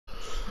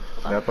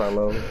That's why I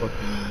love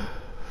fucking.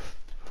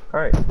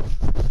 Alright.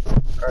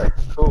 Alright,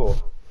 cool.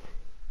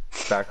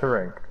 Back to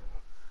rank.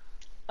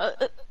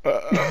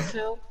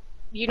 Phil,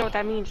 you know what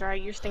that means,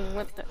 right? You're staying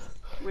with us.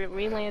 Where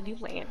we land, you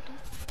land.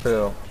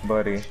 Phil,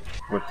 buddy.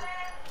 Which,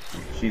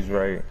 she's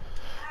right.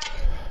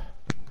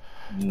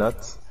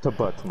 Nuts to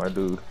butts, my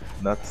dude.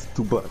 Nuts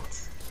to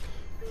butts.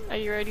 Are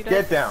you ready to?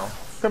 Get down.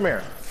 Come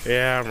here.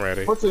 Yeah, I'm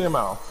ready. What's in your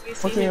mouth?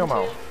 What's in your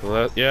mouth?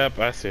 Yep,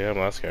 I see him.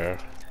 Let's go.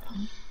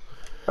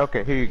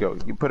 Okay, here you go.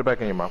 You put it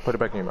back in your mouth. Put it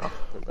back in your mouth.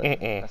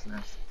 That's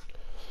nasty.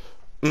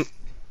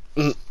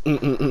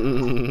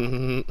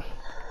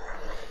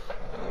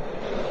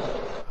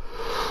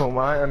 From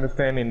my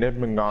understanding, they've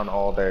been gone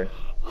all day.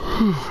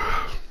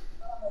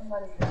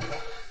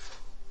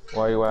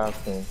 Why are you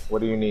asking? What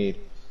do you need?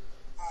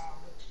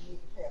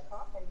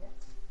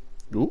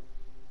 Ooh.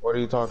 What are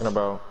you talking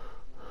about?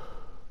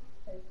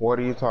 What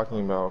are you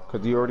talking about?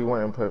 Because you already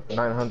went and put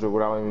 900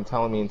 without even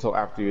telling me until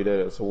after you did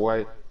it. So why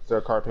is there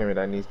a car payment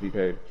that needs to be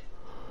paid?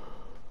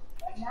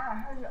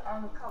 900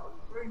 on the cover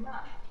 3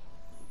 months.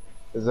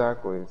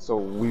 Exactly. So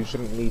we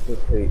shouldn't need to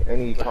pay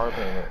any car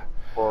payment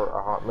for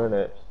a hot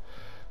minute.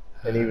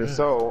 And even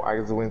so, I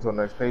just wait until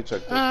next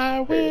paycheck.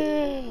 I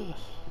will.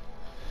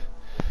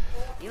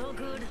 You're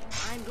good.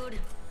 I'm good.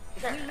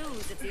 If we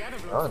lose, it's the other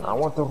bloke's I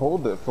want to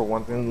hold it for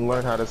one thing and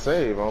learn how to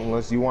save.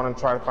 Unless you want to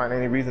try to find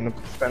any reason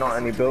to spend on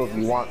any bills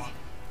you want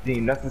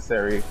deemed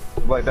necessary.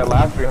 Like that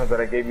last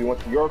 300 I gave you went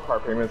to your car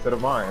payment instead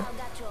of mine.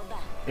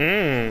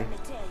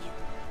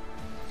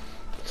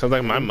 Sounds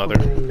like my mother.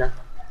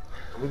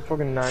 We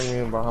fucking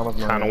nagging about how much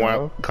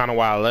money. Kinda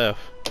why I left.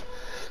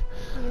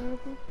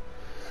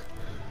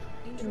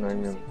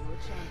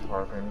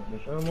 Car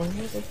payment. I'm like,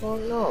 what the fuck?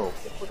 No.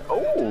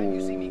 Oh.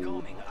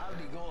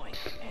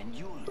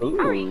 Ooh.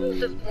 How are you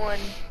just one?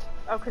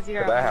 Oh, because you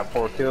got. I have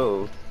 4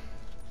 kills.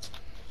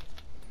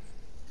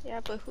 Yeah,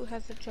 but who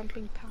has the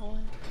jumping power?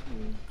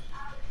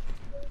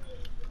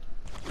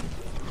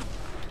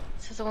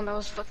 This is the one that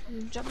was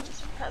fucking jumping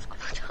this past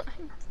couple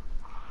times.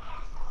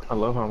 I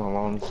love how my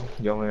mom's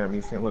yelling at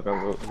me saying, look,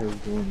 I was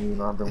doing you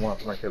and I've been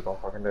watching my kids all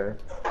fucking day.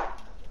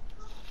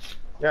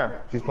 Yeah,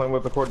 she's playing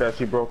with the cord that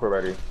she broke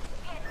already.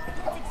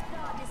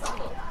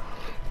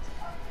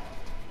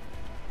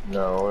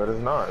 No, it is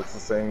not. It's the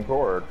same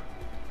cord.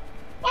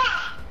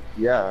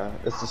 Yeah,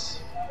 it's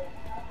just...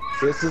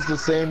 This is the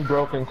same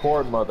broken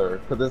cord, mother,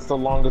 because it's the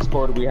longest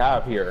cord we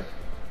have here.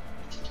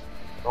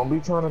 Don't be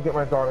trying to get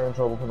my daughter in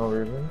trouble for no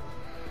reason.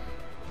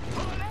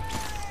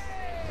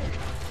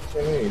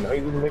 Hey, now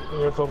you're just making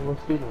yourself look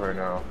stupid right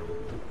now.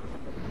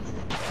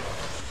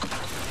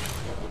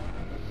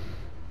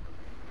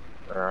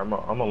 Alright, I'm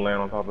gonna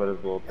land on top of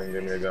this little thing.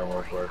 Give me a gun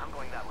real quick.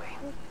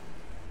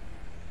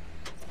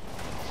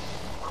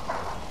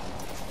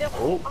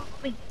 Oh,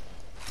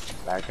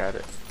 back at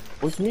it.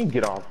 What do you mean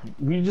get off?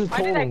 We just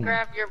told him. Why did I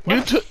grab your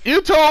butt?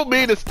 You told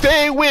me to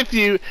stay with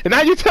you, and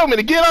now you tell me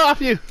to get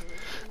off you.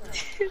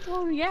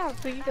 Well, yeah,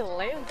 so you can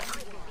land.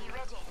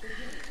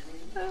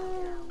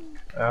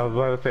 I was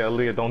about to say,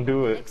 Aaliyah, don't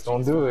do it.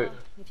 Don't do it.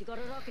 If you got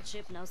a rocket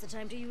ship, now's the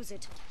time to use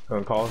it.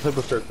 Gonna call us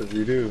hypocrites if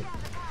you do.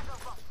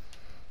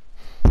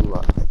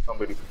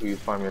 Somebody please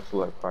find me a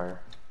select fire.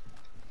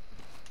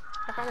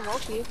 I found a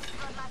multi.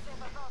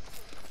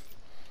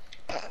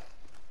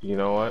 You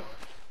know what?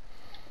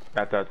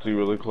 That's actually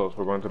really close.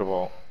 We're going to the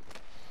vault.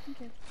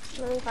 Okay.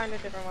 Let me find a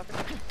different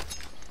weapon.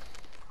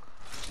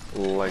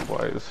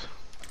 Likewise.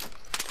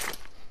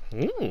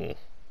 Mm.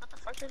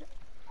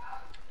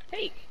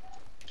 Hey,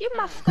 give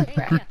my scope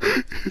back.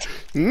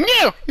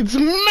 No, it's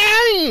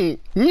mine.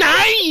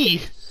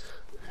 Nice.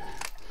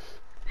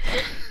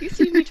 You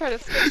see me try to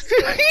switch.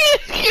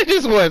 You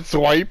just went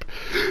swipe.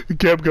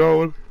 Kept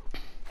going.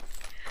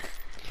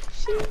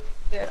 She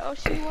did. Oh,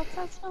 she wants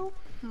that snow?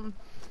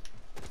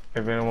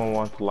 If anyone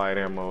wants light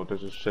ammo,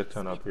 there's a shit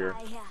ton up here.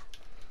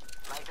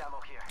 Light ammo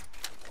here.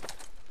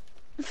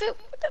 Phil,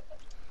 what the?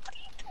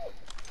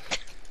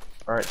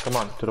 Alright, come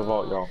on, to the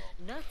vault, y'all.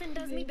 Nothing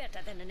does me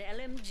better than an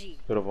LMG.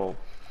 To the vault.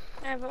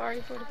 I have an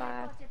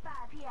RE45.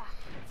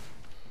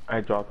 I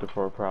dropped it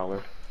for a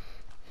prowler.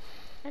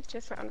 I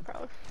just found a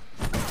prowler.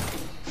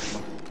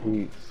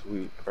 Sweet,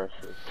 sweet,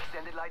 precious.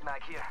 Extended light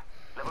mag here.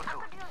 Level 2.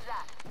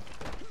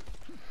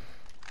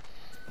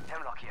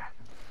 Hemlock here.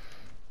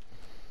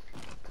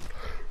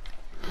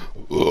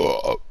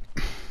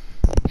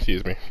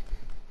 Excuse me.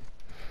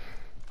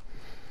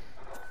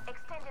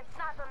 Extended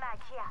sniper mag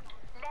here.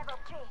 Level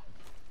 3.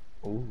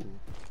 Ooh.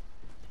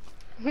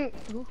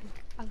 Ooh,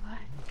 I like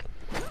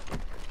that.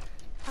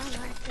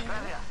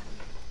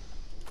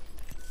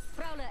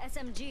 Prowler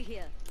SMG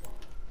here.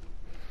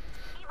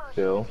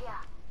 Phil,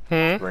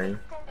 bring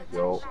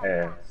your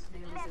ass.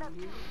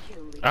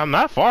 I'm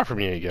not far from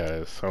you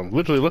guys. I'm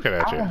literally looking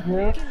at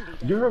you.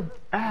 Your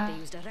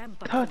ass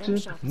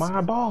touches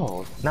my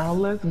balls. Now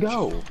let's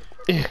go.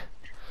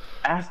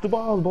 Ass to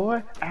balls,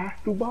 boy. Ass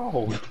to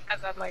balls.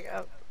 As I'm like,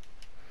 oh.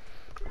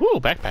 Ooh,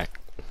 backpack.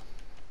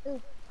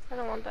 Ooh, I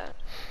don't want that.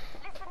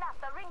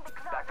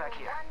 Backpack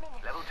here.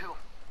 Level 2.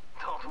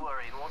 Don't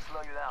worry, it won't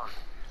slow you down.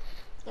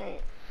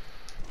 Alright.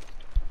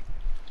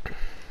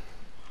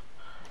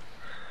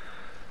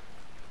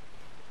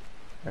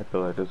 I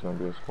feel like there's gonna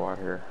be a squad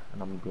here,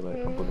 and I'm gonna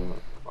be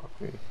like,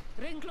 fuck me.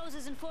 Ring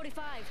closes in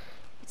 45.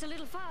 It's a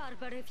little far,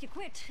 but if you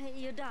quit,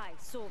 you die.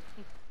 So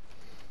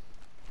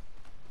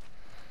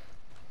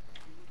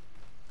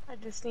I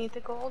just need the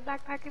gold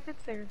backpack if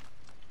it's there.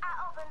 I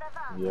open the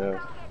vault.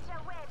 Yes. Go get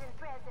your wedding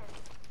present.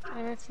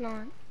 And it's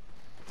not.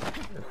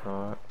 It's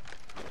not.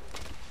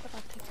 But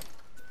I'll take it.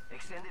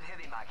 Extended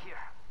heavy mag here.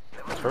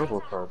 Level 2. Turbo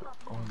card.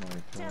 Oh my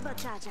god.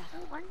 turbocharger.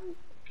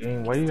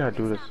 Game, why you gotta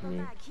do this to me?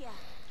 Level 2.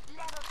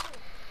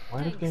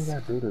 Why does game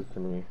gotta do this to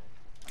me?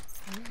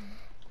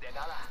 De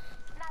nada.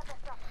 Another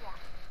stuff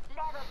here.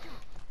 Level 2.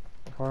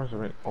 As far as I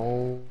mean,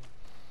 oh,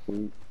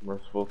 sweet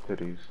merciful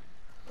titties.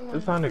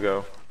 It's time to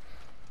go.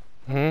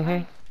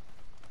 I'm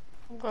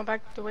going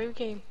back the way we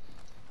came.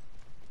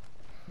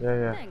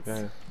 Yeah.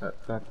 Thanks.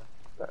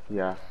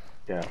 Yeah.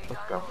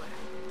 Let's go.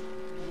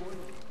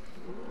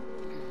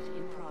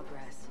 In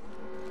progress.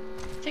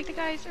 Take the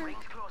geyser.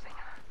 Ring's closing.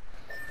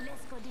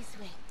 Let's go this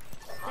way.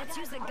 Let's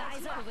use the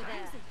geyser over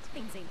there.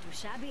 Things ain't too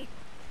shabby.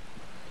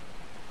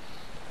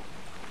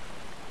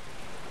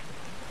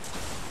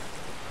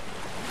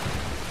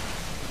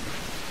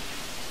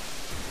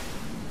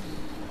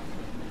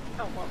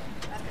 Oh well,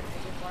 that didn't go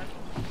too far.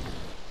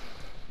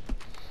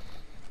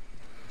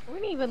 We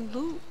didn't even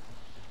loot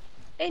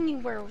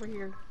anywhere over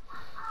here.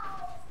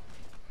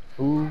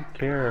 Who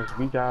cares?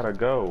 We gotta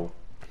go.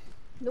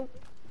 Nope.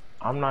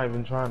 I'm not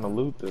even trying to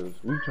loot this.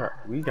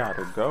 We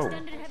gotta go.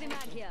 Extended heavy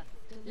mag here.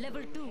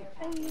 Level 2.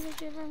 I need a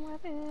different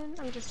weapon.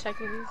 I'm just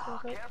checking these real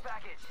quick. Care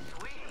package.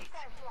 Sweet.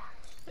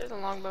 There's a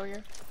longbow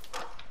here.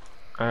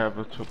 I have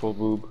a triple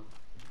boob.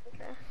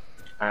 Okay.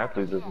 I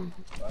actually just.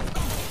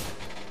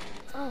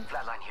 Oh,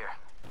 Flatline here.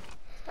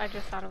 I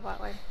just thought of that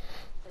way.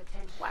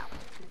 Wow.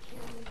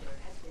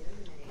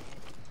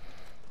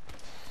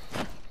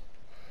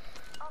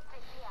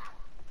 Optic here.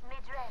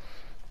 Mid-range.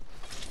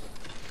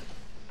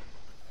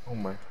 Oh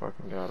my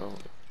fucking god,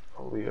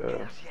 Aaliyah.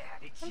 Yeah,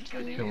 it's You're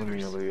killing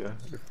me, Aaliyah.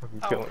 You're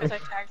fucking Oh, killing me. because I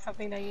tagged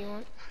something that you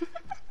want.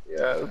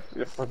 Yes,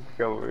 you're fucking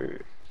killing me.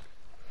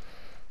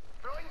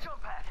 throwing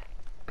jump pad.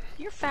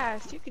 You're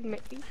fast. You can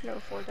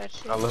afford that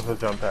shit. I love the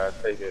jump pad.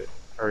 Take it.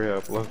 Hurry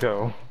up. Let's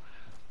go.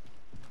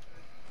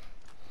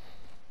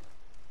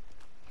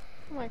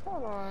 I'm like,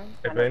 hold on.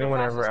 If anyone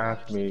ever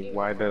asks me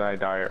why did I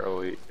die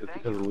early, it's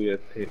because Aaliyah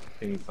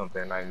picked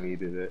something and I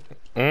needed it.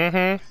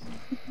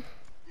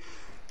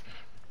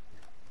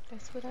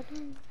 That's what I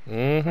do.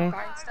 Find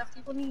Find stuff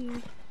people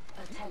need.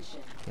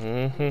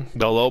 The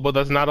Loba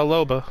that's not a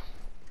Loba.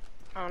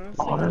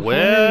 Honestly.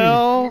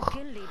 Well,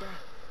 Kill leader.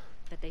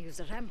 But they use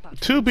a ramp up.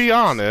 to be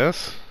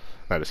honest.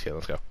 No, just kidding.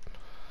 Let's go.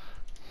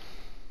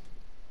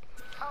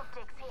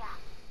 Optics here.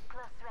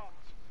 Close range.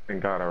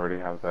 Thank God I already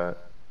have that.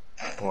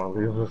 Come on,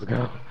 Aaliyah, let's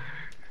go.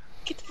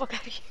 Get the fuck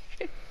out of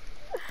here.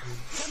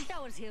 Some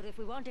towers here if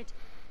we want it.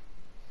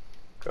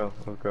 Go,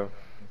 let's go.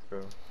 Let's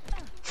go.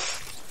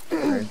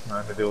 I ain't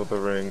trying to deal with the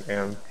ring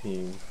and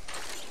team.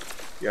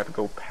 You have to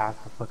go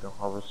past the fucking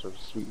harvester,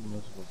 sweet and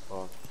miserable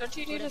fuck. Don't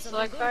you need a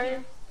select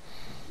fire?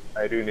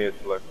 I do need a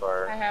select I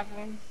fire. have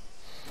one.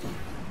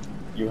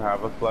 You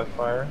have a select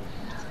fire?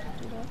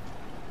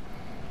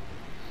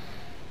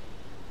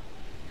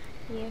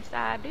 Yes,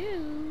 I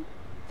do.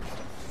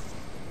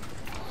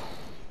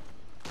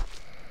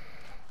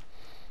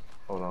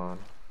 Hold on.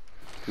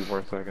 2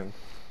 more seconds.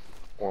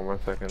 1 more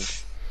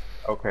second.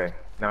 Okay,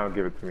 now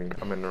give it to me.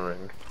 I'm in the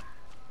ring.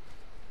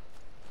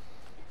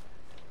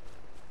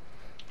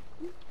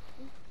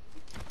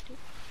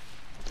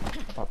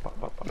 Pop, pop,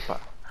 pop, pop,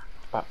 pop.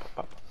 Pop, pop,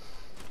 pop.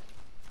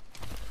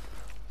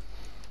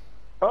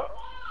 Oh!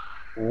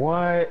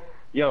 What?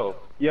 Yo.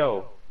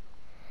 Here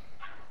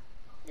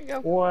you go.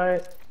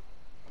 What?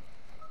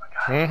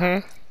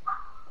 I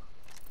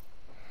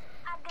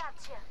got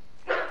you.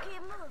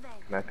 Keep moving.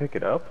 Can I pick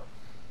it up?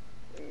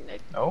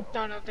 No?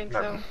 No, I don't think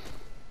so.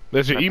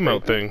 There's your That's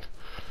emote crazy.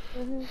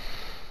 thing.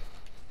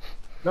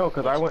 No,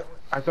 because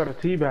I started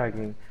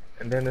teabagging,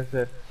 and then it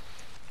said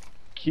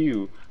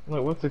Q. I'm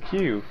like, what's a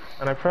Q?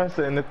 And I pressed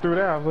it, and it threw it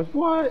out. I was like,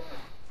 what?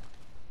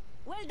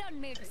 Well done,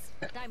 mates.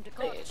 Time to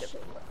coach.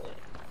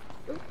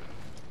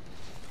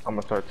 I'm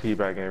gonna start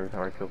teabagging every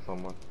time I kill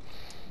someone.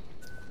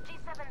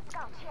 G7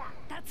 scout here.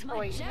 That's my Oh,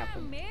 wait, you have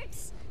jam,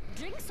 mates.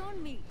 Drinks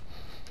on me.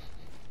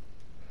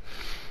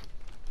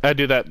 I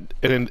do that, and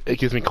then it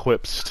gives me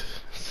quips to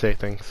say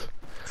things.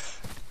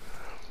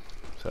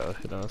 So,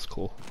 you know, that's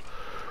cool.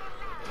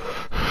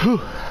 Whew.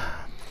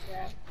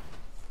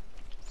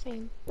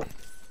 Same.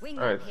 Wing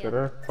Alright, up so here.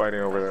 they're fighting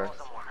over there.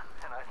 Someone,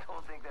 and I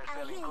don't think they're I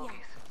selling hear ya.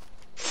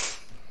 cookies.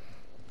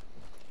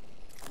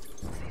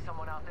 See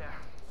someone out there?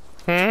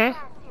 Hmm?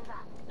 Silva.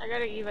 I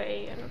got an Eva 8.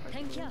 I don't know.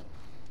 Thank you.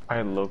 I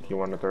had low-key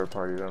want a third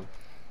party then.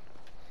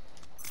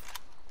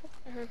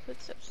 I heard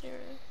footsteps near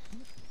us.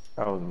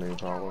 That was me,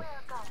 probably.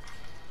 Welcome.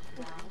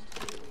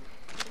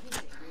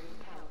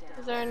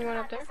 Is there anyone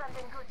up there?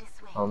 Something good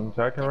this way. I'm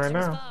checking right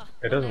now.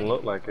 It doesn't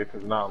look like it,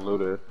 it's not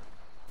looted.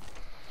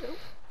 Nope.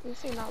 You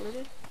see not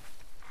looted?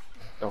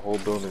 The whole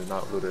building is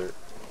not looted.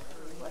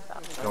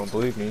 Don't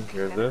believe me?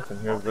 Here's this and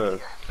here's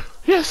this.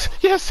 Yes,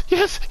 yes,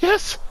 yes,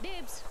 yes.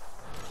 Dibs.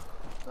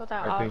 Well,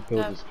 that I think Phil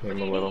that- just what came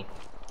do a you little. need?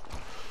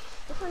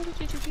 Which one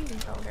did you choose?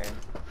 Okay.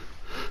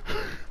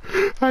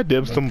 I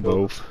dibs them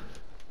both.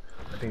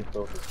 I think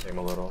Phil just came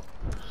a little.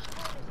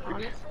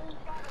 Honestly.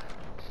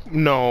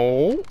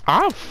 No,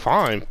 I'm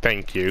fine,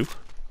 thank you.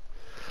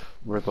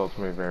 Results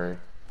may vary.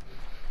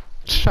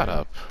 Shut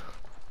up.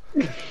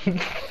 Sniper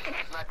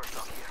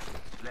stock here.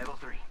 Level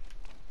 3.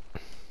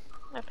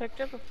 I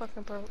picked up a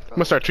fucking boat. I'm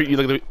gonna start treating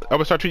you like I'm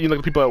gonna start treating you like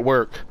the people at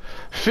work.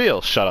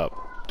 Phil, shut up.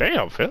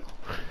 Damn, Phil.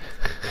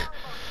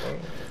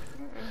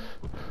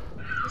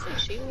 This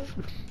is she.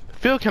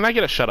 Phil, can I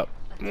get a shut up?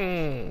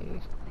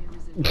 Mm.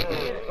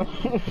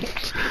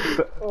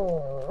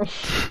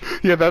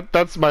 Yeah,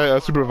 that's my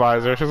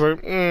supervisor. She's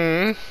like, Longbow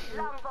here.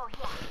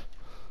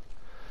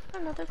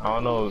 Another I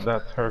don't know if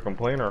that's her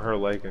complaint or her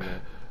liking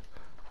it.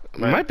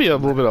 might be a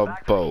little bit of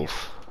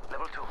both.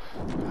 Level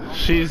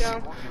 2.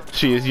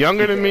 She is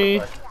younger than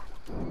me,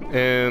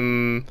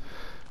 and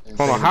I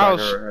don't know how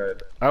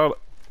I don't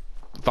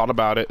thought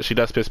about it. She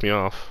does piss me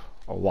off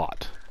a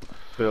lot.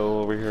 Phil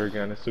over here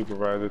again, the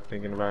supervisor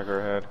thinking back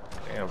her head.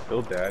 Damn,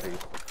 Phil daddy.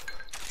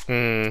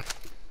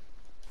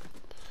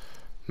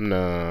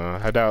 No,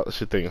 I doubt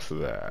she thinks of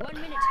that. 1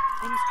 minute.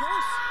 Things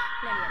close.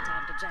 Plenty of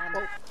time to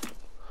jam.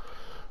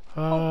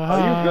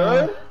 Are you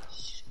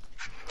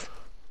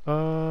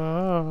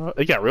good?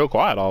 It got real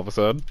quiet all of a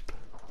sudden.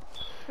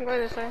 I'm going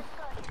this way.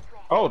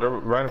 Oh, they're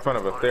right in front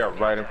of us. They are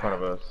right in front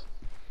of us.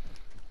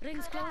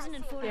 Rings closing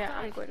in 45. Yeah,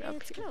 I'm going up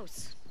It's here.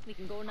 close. We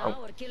can go now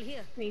or kill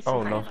here. Need some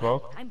Oh, no height.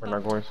 smoke? I'm We're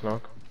not bumped. going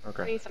smoke? I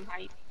Okay. need some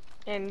height.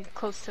 And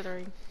close to the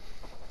ring.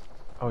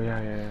 Oh, yeah.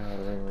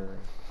 The ring.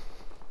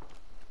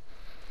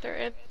 They're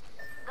in.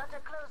 Got a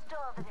closed door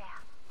over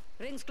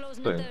there. Rings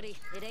closing Thing. in 30.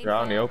 It ain't You're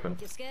out in the far. open.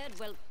 If you're scared,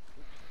 well,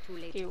 too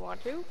late. Do you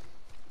want to?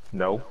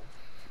 No.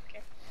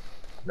 Okay.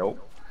 Nope.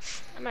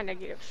 I'm at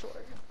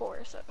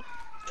 -4, so.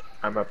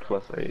 I'm at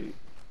 +8.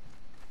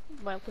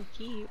 Well, look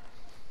you.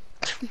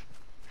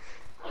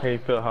 Hey,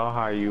 Phil, how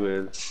high you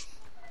is?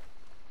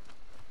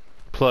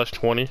 Plus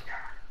 20.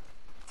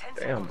 10 Damn,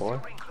 seconds boy.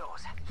 till ring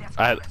close.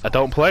 Let's I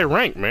don't play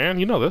rank, man.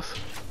 You know this.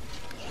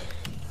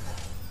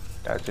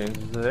 That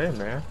changes today,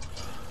 man.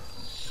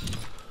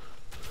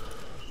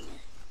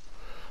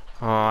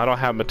 I don't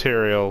have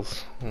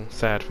materials.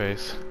 Sad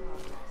face.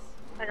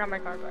 I got my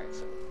card right,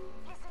 so.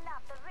 Listen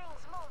up, the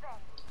ring's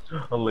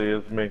moving.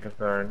 Aaliyah's main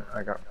concern.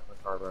 I got my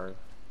card right.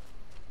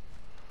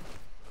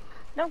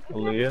 No,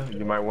 Aaliyah,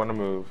 you might want to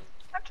move.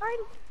 I'm trying.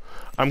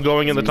 I'm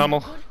going in the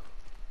tunnel.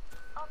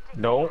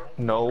 No.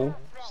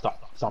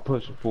 Stop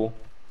pushing, fool.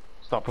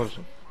 Stop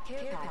pushing.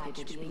 Care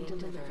package being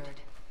delivered.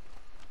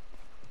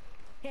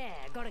 Yeah,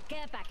 got a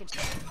care package.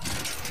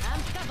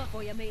 I'm cover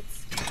for you,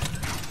 mates.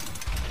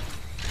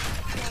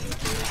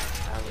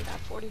 We got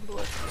 40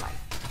 bullets for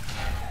life.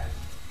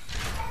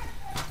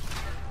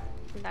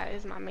 And that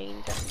is my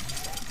main gun.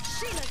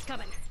 Sheila's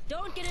coming.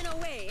 Don't get in her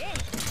way, eh?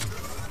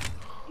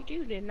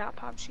 You did not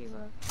pop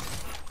Sheila.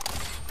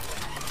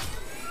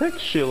 Pick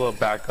Sheila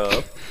back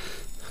up.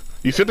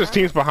 You said this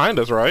team's behind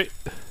us, right?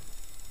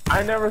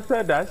 I never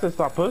said that. I said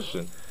stop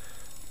pushing.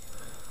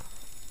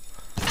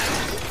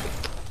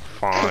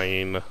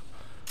 Fine. Getting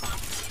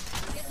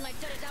my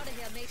turret out of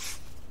here, mates.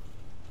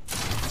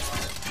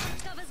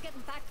 Cover's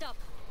getting packed up.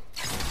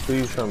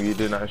 Please tell me you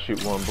did not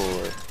shoot one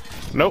bullet.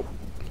 Nope.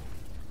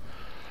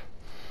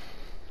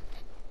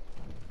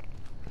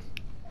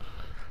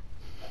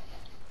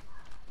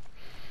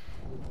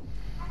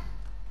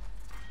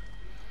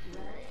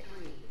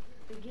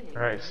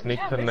 Alright, sneak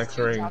to the next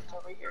ring.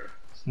 Over here.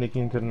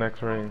 Sneaking to the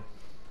next ring.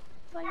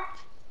 Like,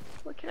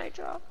 what can I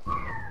drop?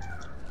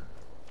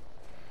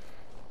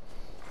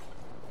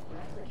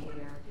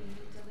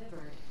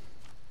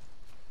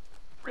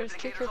 There's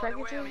two care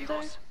packages over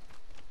there.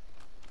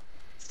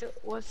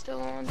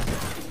 Still on.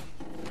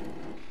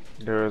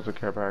 There is a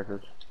care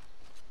package.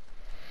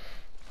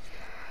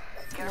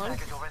 care One?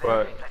 package over there.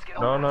 But, Let's get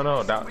no.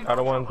 over it. That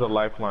other one's a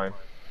lifeline.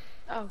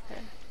 Oh,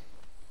 okay.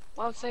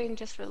 Well, I was saying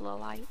just for the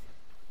light.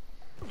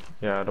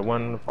 Yeah, the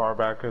one far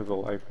back is a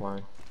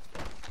lifeline.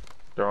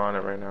 They're on it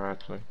right now,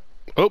 actually.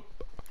 Oh.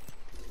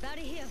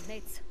 Bounty here,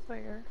 mates.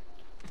 Where?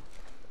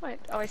 What?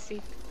 Oh, I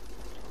see.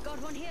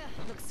 Got one here.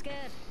 Looks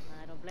scared.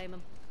 I don't blame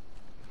him.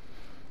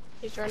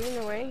 He's running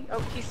away. Oh,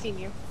 he's seen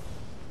you.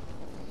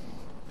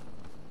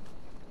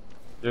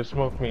 Your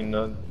smoke mean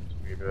nothing to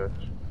me,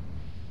 bitch.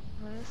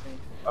 Honestly.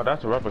 Oh,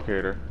 that's a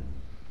replicator.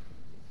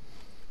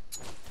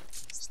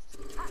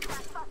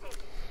 Hostile spotted.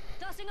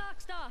 Tossing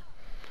Arcstar.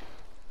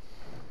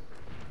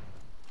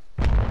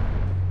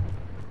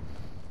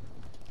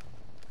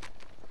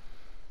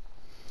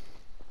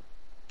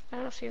 I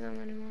don't see them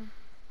anymore.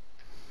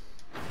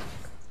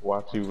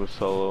 Watsy was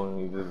solo and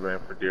he just ran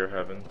for dear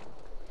heaven.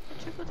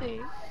 Triple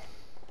D.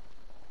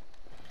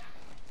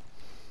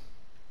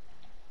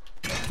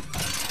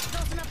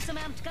 Tossing up some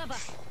amped cover.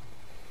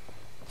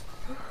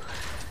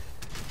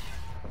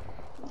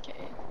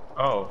 Okay.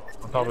 Oh,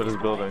 on top of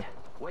this building.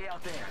 Way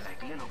out there,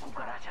 like little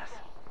cucarachas.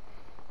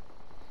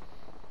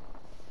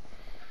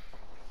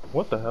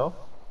 What the hell?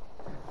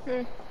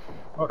 Hmm.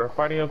 Oh, they're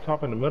fighting up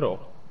top in the middle.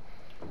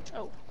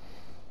 Oh.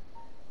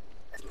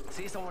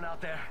 See someone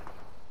out there?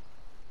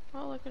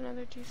 Oh, look,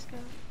 another G-Scout.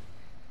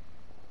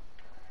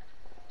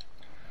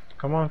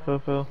 Come on,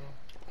 Phil.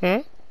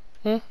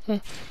 Shotgun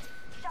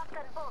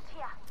bolt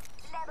here.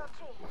 Level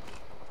 3.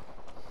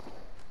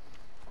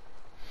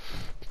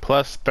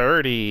 Plus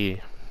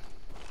 30.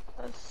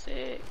 That's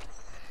sick.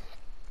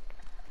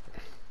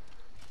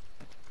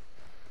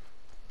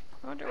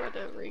 I wonder where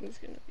the ring's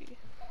gonna be.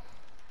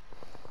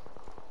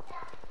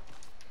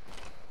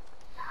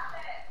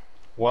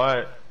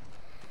 What?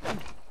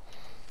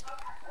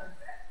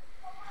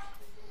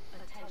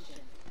 Attention.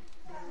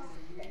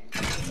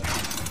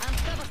 I'm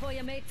cover for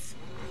you, mates.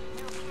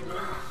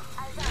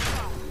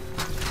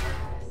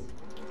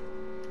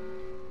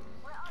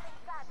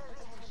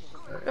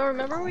 No,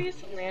 remember we used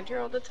to land here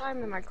all the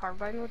time and my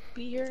carbine would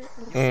be here?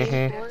 And the Mhm.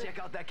 same door? Check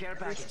out that care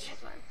package.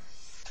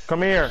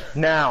 Come here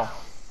now.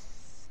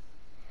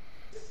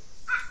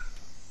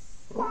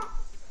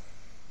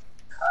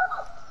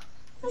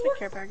 What's the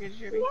care package,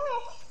 Jimmy?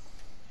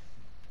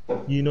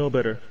 You know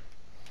better.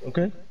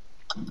 Okay?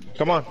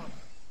 Come on.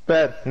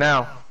 Bed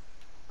now.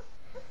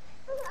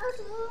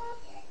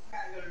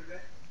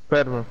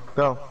 Bedroom.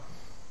 Go.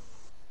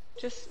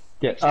 Just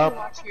Get sure you up.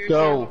 watch your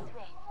Go. channel.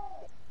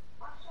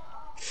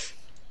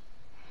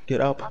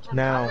 Get up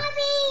now.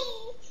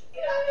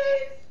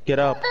 Get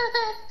up.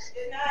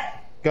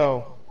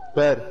 Go.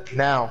 Bed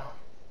now.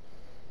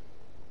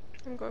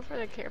 I'm going for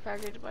the care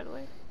package, by the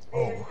way.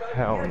 Oh,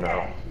 hell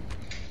no.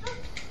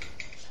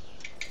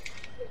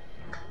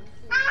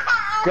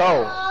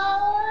 Go.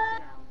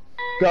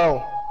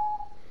 Go.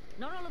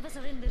 Not all of us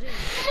are in the ring. Don't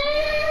forget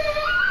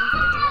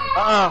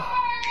to light.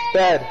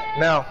 Bed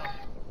now.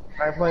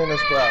 I ain't playing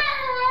this crap.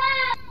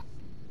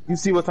 You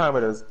see what time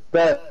it is.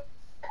 Bed.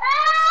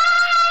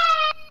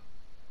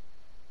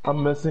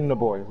 I'm missing the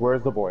boy.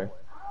 Where's the boy?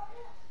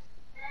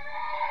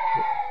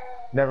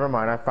 Never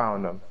mind, I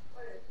found him.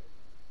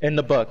 In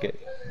the bucket.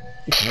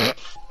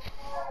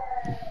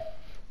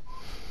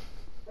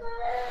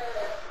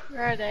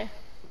 Where are they?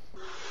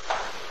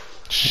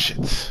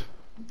 Shit.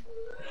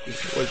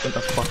 Wait in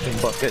the fucking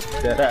bucket.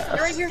 Dead They're ass.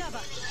 right here.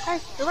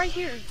 Guys, they're right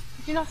here.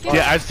 Did you not see them?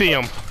 Yeah, I see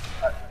him.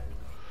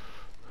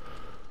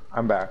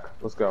 I'm back.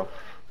 Let's go.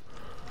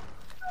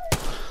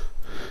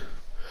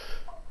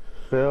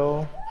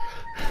 Phil.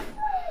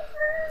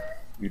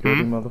 You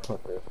dirty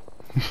motherfucker.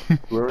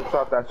 Whoever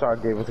shot that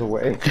shot gave us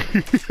away.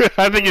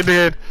 I think it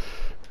did.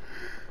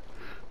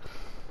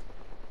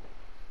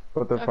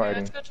 But they're Okay,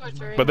 fighting. let's go towards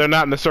the ring. But they're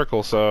not in the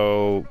circle,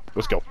 so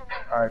let's go.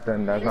 Alright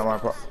then, that's not my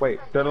problem. Wait,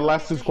 they're the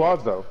last two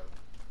squads though.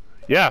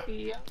 Yeah,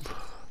 Yeah.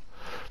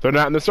 they're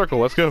not in the circle.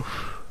 Let's go.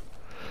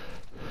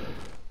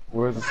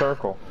 Where's the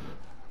circle?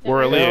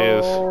 Where Aaliyah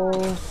is.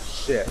 Oh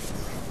shit.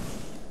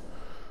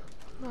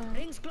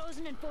 Ring's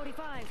closing in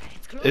 45.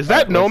 It's close. Is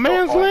that no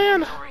man's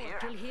land?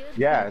 Kill here.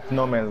 Yeah, it's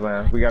no man's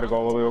land. We gotta go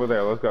all the way over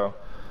there. Let's go.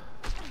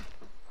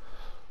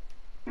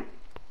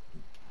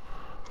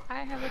 I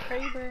have a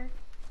Kraber.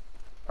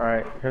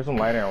 Alright, here's some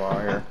light ammo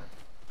out here.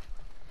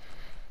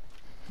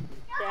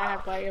 Yeah, I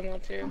have light ammo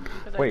too.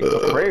 'Cause I- Wait,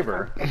 the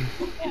Braver?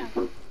 Yeah.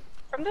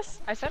 From this,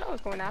 I said I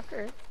was going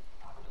after it.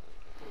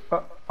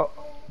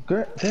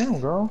 Good. Damn,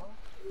 girl.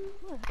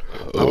 Oh.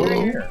 Over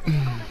here.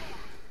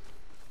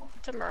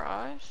 It's a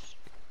Mirage.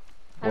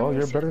 I Well, haven't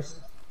you're seen- better.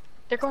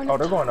 They're going Oh, up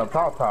they're top. going up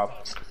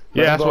top.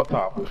 Yeah, Let that's them what. go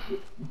up top. They're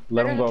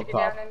Let them gonna go take up it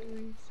top. down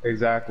anyways.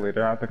 Exactly.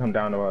 They have to come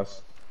down to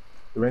us.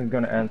 The ring's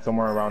gonna end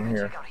somewhere around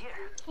here. Check out here.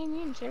 Hey,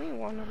 me and Jimmy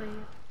won over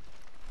here.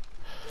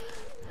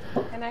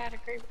 And I had a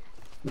Kraber.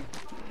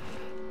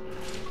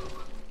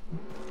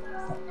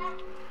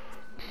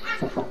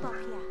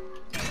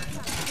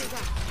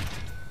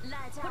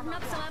 Putting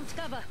up some amped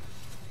cover.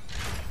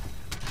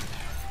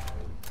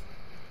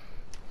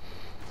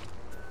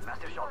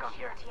 Master shotgun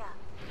here.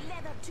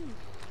 Level 2.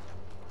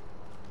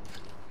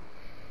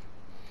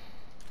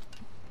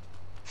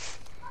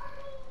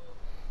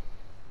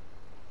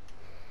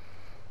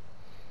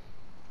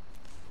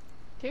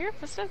 Do you hear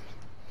footsteps?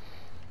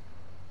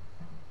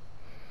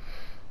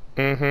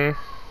 Mm-hmm.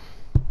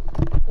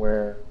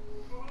 Where?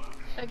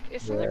 Like,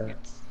 it's Where? like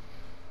it's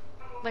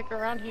like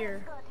around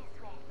here.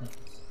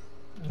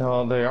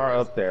 No, they are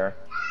up there.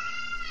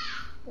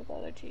 With the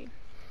other team.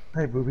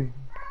 Hey, booby.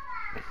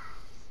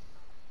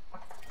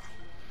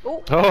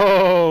 Oh,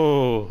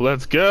 Oh,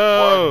 let's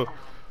go.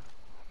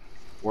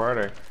 Where are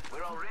they?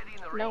 We're already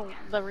in the ring. no,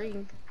 the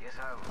ring. Guess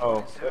how?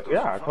 Oh,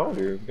 yeah, I told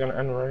you. It's gonna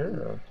end right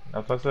here.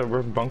 That's why I said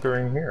we're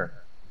bunkering here.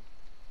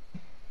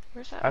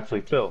 Where's that?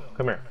 Actually, Phil,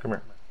 come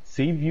here.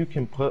 See if you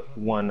can put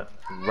one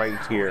right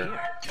here.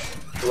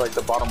 So, like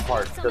the bottom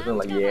part doesn't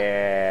like,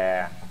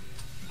 yeah.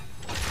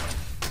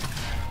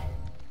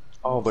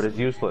 Oh, but it's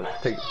useless.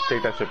 Take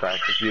that shit back.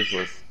 It's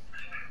useless.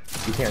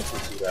 You can't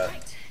see that.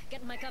 Right.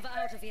 Getting my cover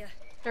out of here.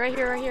 They're right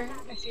here, right here.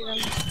 I see them.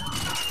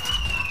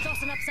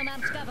 Tossing up some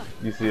amped cover.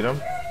 You see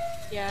them?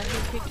 Yeah,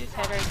 he peeked his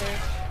head right there.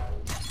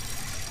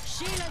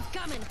 Sheila's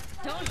coming.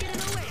 Don't get in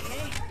the way,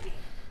 eh?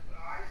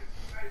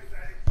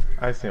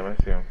 I see him.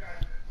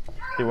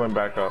 He went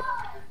back up.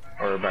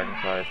 Or back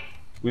inside.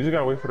 We just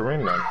gotta wait for the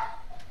ring then.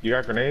 You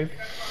got grenades?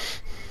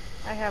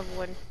 I have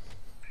one.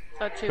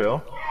 So two. Phil?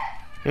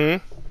 Hmm?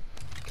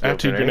 I have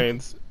 2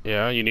 grenades? grenades.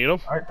 Yeah, you need them?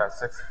 Alright, that's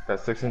 6.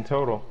 That's 6 in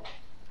total.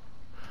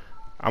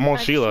 I'm on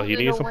I Sheila. just You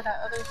wanna need know some? where that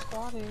other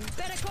squad is.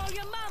 Better call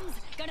your mums.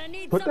 Gonna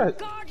need Put some that-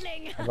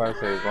 gargling. I'm about to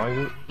say, as long as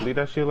you leave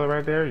that Sheila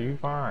right there, you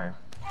fine.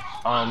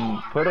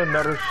 Put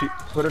another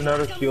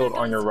shield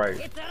on your right.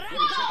 It's a rat.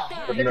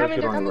 Put They're another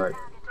coming, shield they're on your coming. right.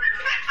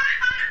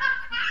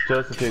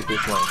 Just to take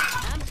this one.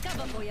 I'm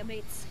cover for you,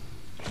 mates.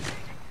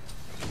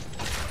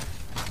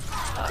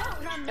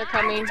 They're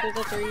coming. There's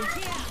a 3.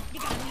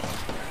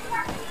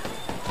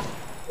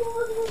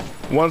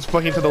 One's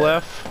flanking to the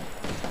left.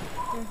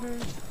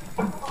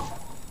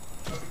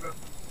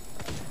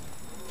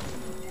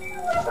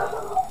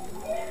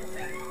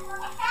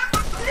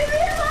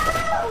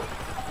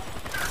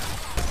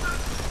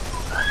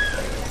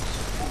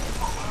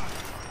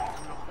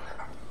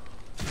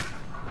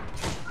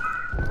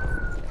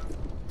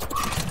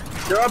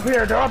 They're up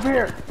here! They're up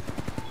here!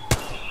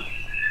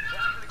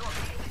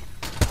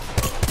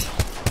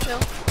 Phil.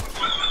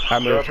 I They're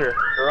up moved. here.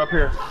 They're up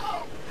here.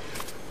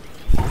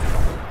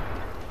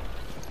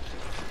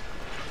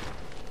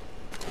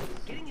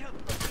 Getting help.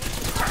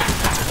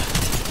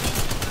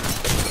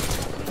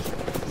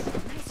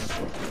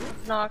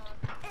 Knocked.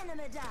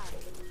 Enemy down.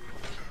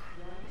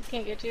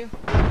 Can't get you.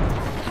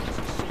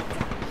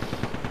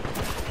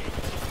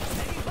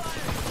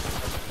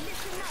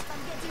 Listen up, I'm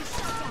getting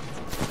shot at.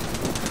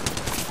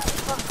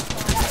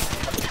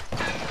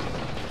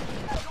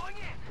 Going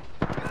in.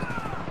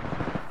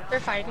 They're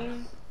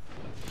fighting.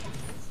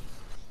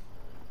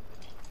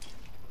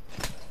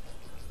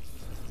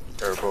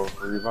 They're both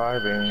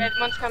reviving. Dead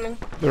one's coming.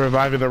 They're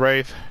reviving the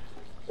Wraith.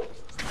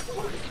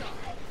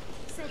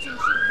 Setting shield.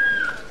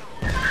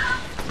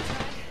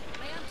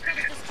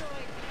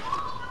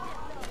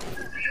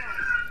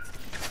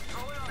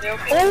 They'll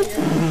come here.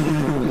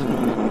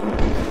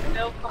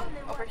 They'll come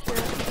over here.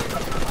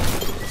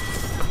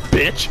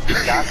 Bitch.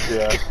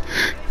 Gotcha.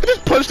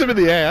 Just punched him in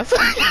the ass.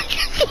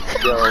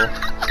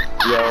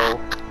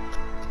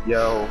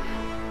 Yo.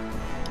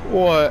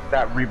 What?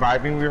 That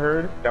reviving we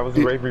heard, that was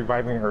Ray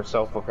reviving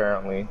herself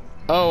apparently.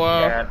 Oh,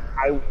 And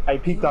I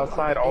peeked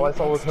outside, all I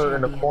saw was her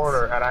in the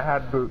corner, and I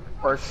had the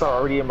first star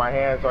already in my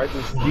hand, so I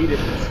just beat it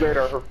straight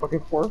at her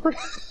fucking forehead.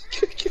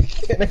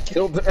 And I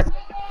killed her.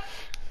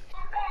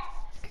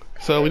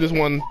 so we just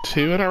won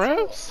 2 in a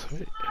row?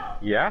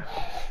 Yeah,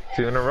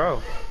 2 in a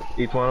row.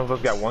 Each one of us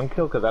got 1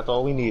 kill, because that's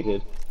all we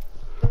needed.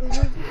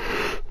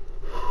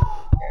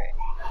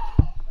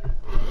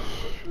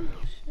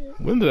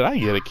 When did I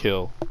get a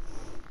kill?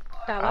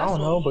 That I last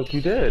don't know, one. but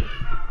you did.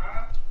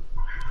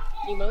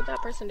 You mowed that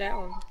person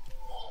down.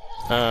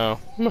 Oh.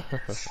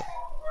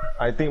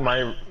 I think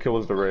my kill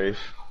was the rage,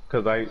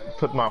 because I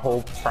put my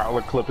whole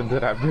prowler clip into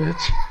that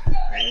bitch.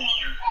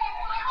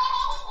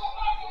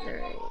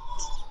 Alright.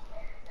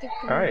 Think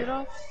we Alright. get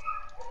off?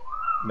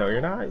 No,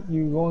 you're not.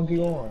 You going to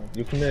keep going.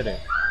 You committed.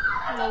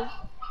 Nope.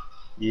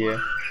 Yeah.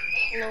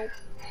 Nope.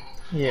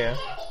 Yeah.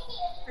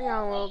 Hang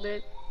on a little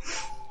bit.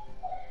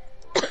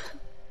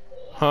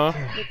 Huh?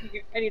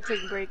 I need to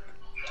take a break.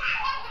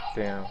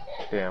 Damn.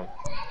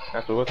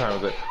 After what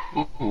time is it?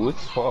 Ooh,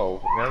 it's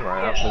 12. Never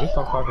mind. Let me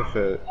stop talking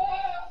shit.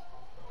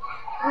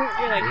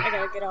 You're like, I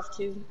gotta get off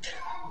too.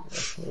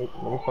 Let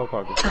me stop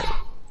talking shit.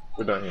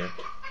 We're done here.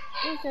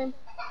 Okay.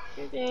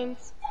 Good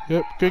games.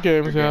 Yep, good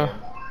games, yeah.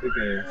 Good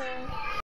game. Yeah.